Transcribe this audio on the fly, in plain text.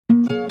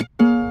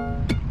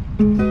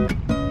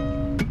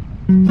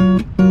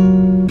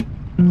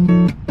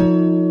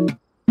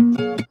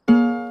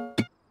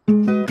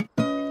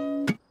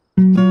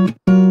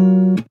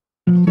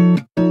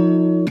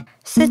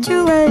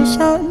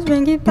Situations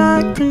bring you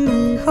back to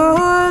me.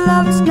 Oh,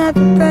 love is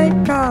never break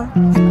up.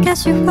 I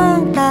guess you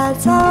heard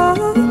that. Oh,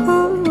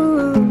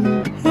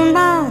 no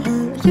matter.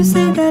 You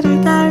say that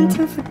I'm dying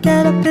to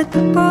forget. I bit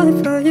the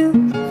bullet for you,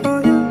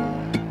 for you.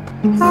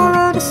 I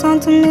wrote a song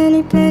to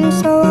many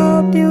pennies, so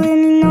I hope you hear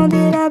me know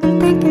that I've been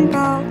thinking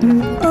about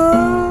you.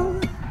 Oh,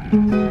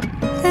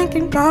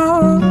 thinking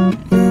about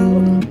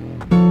you.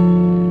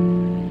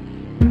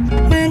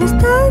 When it's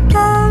dark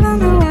out on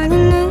the one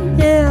you need,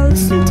 yeah,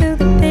 listen to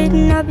the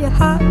beating of your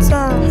heart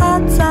sound,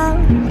 heart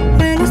sound.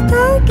 When it's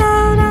dark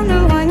out on the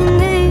one you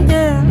need,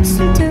 yeah,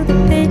 listen to the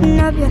beating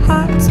of your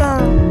heart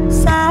sound,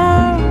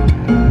 sound.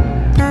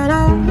 Da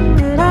da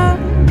da da,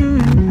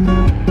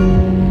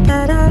 da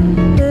da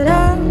da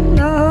da,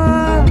 no,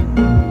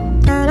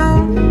 da da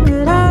da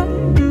da,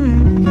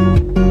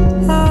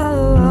 oh.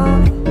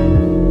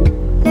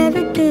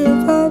 Never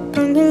give up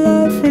on your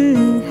love for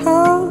me,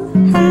 oh.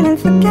 I'm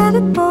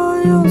unforgettable,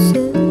 you'll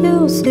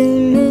see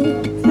me.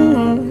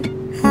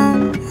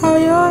 I'm all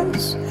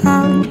yours,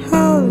 I'm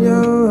all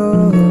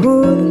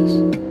yours.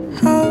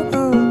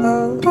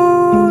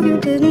 Oh, you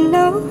didn't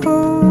know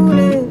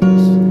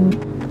this.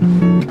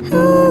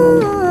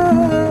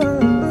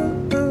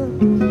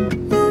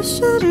 You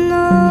should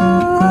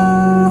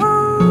know.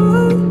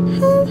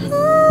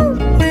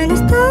 When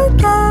it's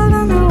dark out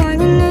on the one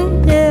you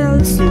need, yeah,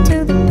 listen to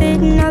the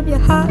beating of your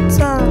heart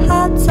sound,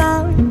 heart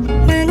sound.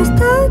 When it's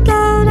dark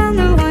out on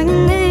the one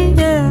you need,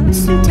 yeah,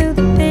 listen to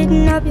the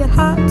beating of your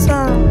heart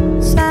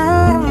sound,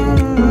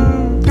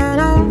 sound. Da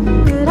da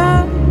da da,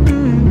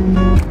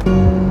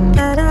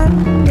 da da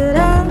da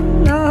da,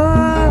 no,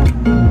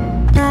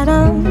 da da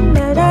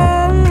da da,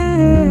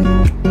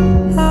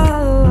 oh.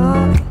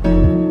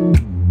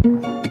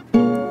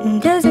 And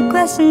there's a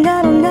question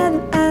that I'll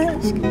never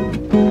ask.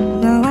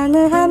 No one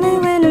to help me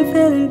when I'm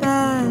feeling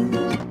bad.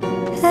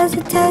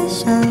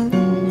 Hesitation,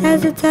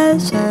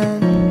 hesitation.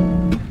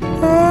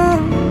 Oh,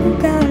 you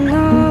gotta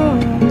know,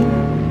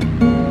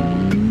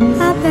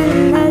 I've been a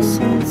mess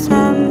since I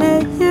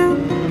met you.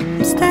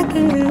 I'm stuck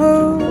in the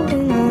mood, you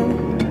know.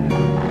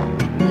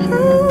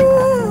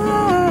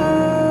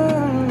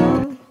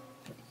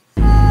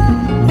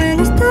 When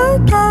it's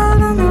dark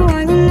out on the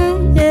one you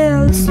need,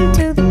 yeah, listen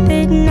to the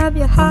beating of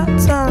your heart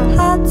sound,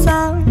 heart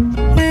sound.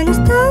 When it's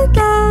dark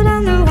out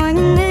on the one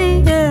you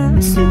need, yeah,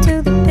 listen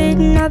to the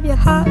beating of your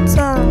heart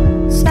sound.